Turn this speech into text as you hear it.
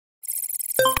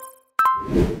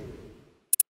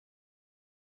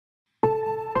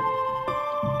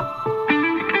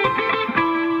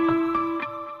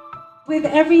With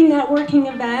every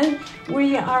networking event,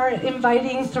 we are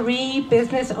inviting 3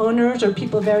 business owners or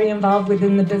people very involved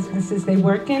within the businesses they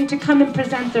work in to come and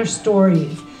present their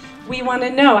stories. We want to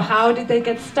know, how did they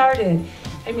get started?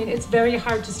 I mean, it's very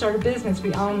hard to start a business.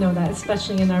 We all know that,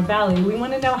 especially in our valley. We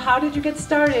want to know, how did you get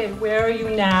started? Where are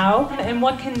you now? And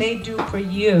what can they do for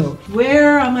you?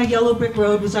 Where on my yellow brick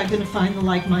road was I going to find the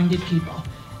like-minded people?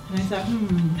 And I thought,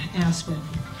 Aspen,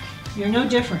 you're no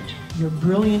different. You're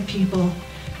brilliant people.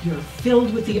 You're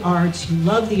filled with the arts, you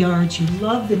love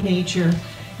the nature,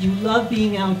 you love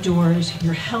being outdoors,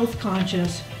 you're health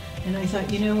conscious. And I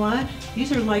thought, you know what?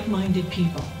 These are like-minded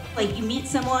people. Like, you meet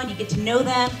someone, you get to know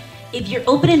them. If you're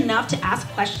open enough to ask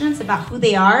questions about who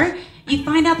they are, you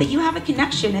find out that you have a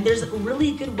connection, and there's a really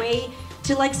good way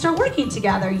to like start working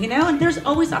together, you know? And there's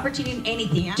always opportunity in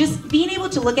anything. Just being able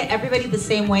to look at everybody the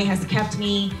same way has kept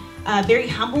me very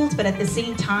humbled, but at the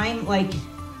same time, like,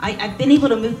 I've been able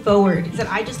to move forward. So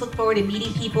I just look forward to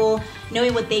meeting people,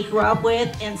 knowing what they grew up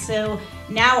with. And so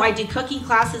now I do cooking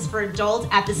classes for adults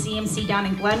at the CMC down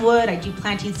in Glenwood. I do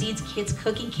planting seeds, kids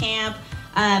cooking camp.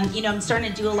 You know, I'm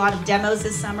starting to do a lot of demos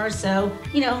this summer. So,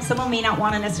 you know, someone may not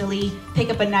want to necessarily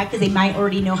pick up a knife because they might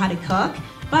already know how to cook,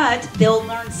 but they'll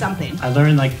learn something. I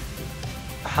learned like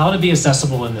how to be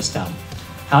accessible in this town,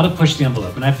 how to push the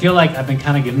envelope. And I feel like I've been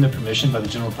kind of given the permission by the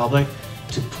general public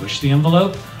to push the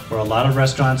envelope, where a lot of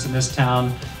restaurants in this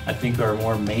town, I think, are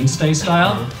more mainstay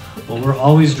style. But we're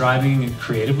always driving and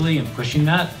creatively and pushing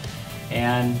that.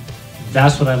 And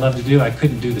that's what I love to do. I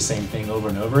couldn't do the same thing over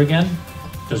and over again.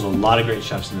 There's a lot of great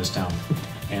chefs in this town,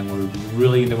 and we're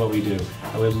really into what we do.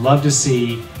 I would love to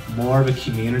see more of a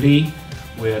community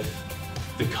with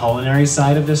the culinary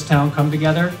side of this town come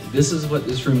together. This is what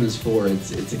this room is for.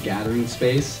 It's a gathering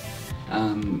space.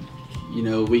 You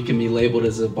know, we can be labeled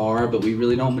as a bar, but we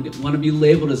really don't want to be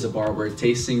labeled as a bar. We're a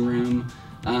tasting room,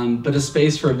 but a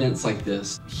space for events like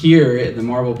this. Here at the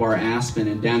Marble Bar Aspen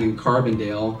and down in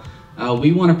Carbondale,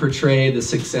 we want to portray the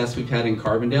success we've had in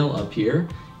Carbondale up here,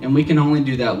 and we can only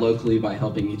do that locally by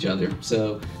helping each other.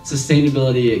 So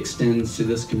sustainability extends to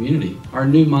this community. Our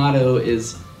new motto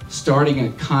is starting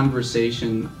a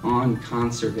conversation on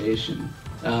conservation.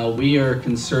 We are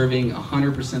conserving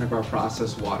 100% of our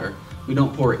processed water. We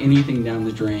don't pour anything down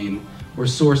the drain. We're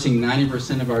sourcing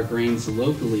 90% of our grains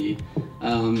locally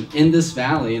in this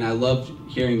valley, and I love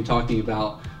talking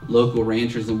about local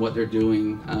ranchers and what they're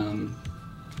doing.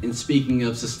 And speaking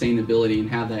of sustainability and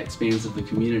how that expands of the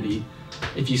community,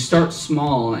 if you start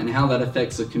small and how that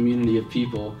affects a community of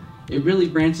people, it really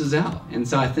branches out. And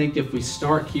so I think if we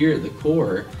start here at the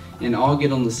core and all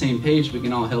get on the same page, we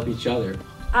can all help each other.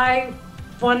 I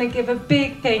want to give a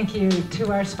big thank you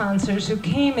to our sponsors who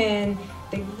came in.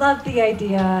 They loved the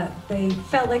idea. They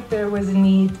felt like there was a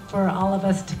need for all of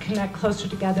us to connect closer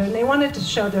together, and they wanted to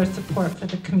show their support for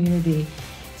the community.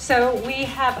 So we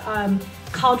have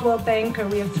Caldwell Banker.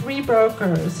 We have 3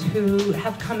 brokers who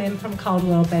have come in from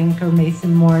Caldwell Banker,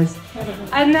 Mason Moores.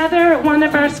 Another one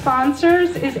of our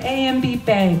sponsors is AMB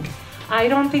Bank. I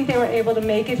don't think they were able to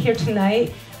make it here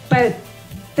tonight, but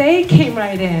they came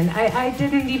right in. I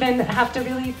didn't even have to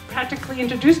really practically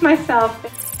introduce myself.